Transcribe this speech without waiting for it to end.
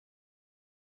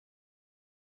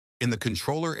In the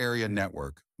controller area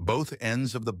network, both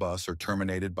ends of the bus are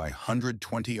terminated by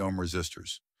 120 ohm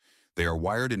resistors. They are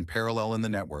wired in parallel in the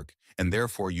network, and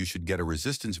therefore you should get a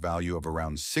resistance value of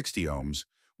around 60 ohms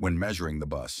when measuring the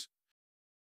bus.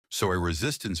 So a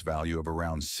resistance value of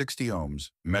around 60 ohms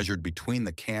measured between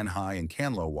the CAN high and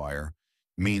CAN low wire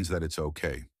means that it's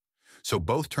okay. So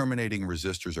both terminating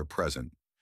resistors are present.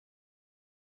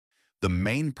 The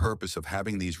main purpose of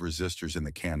having these resistors in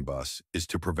the CAN bus is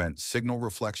to prevent signal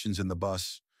reflections in the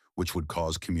bus, which would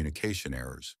cause communication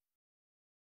errors.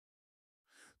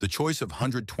 The choice of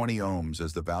 120 ohms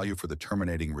as the value for the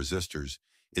terminating resistors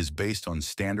is based on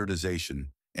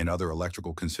standardization and other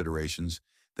electrical considerations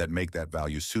that make that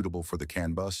value suitable for the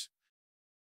CAN bus.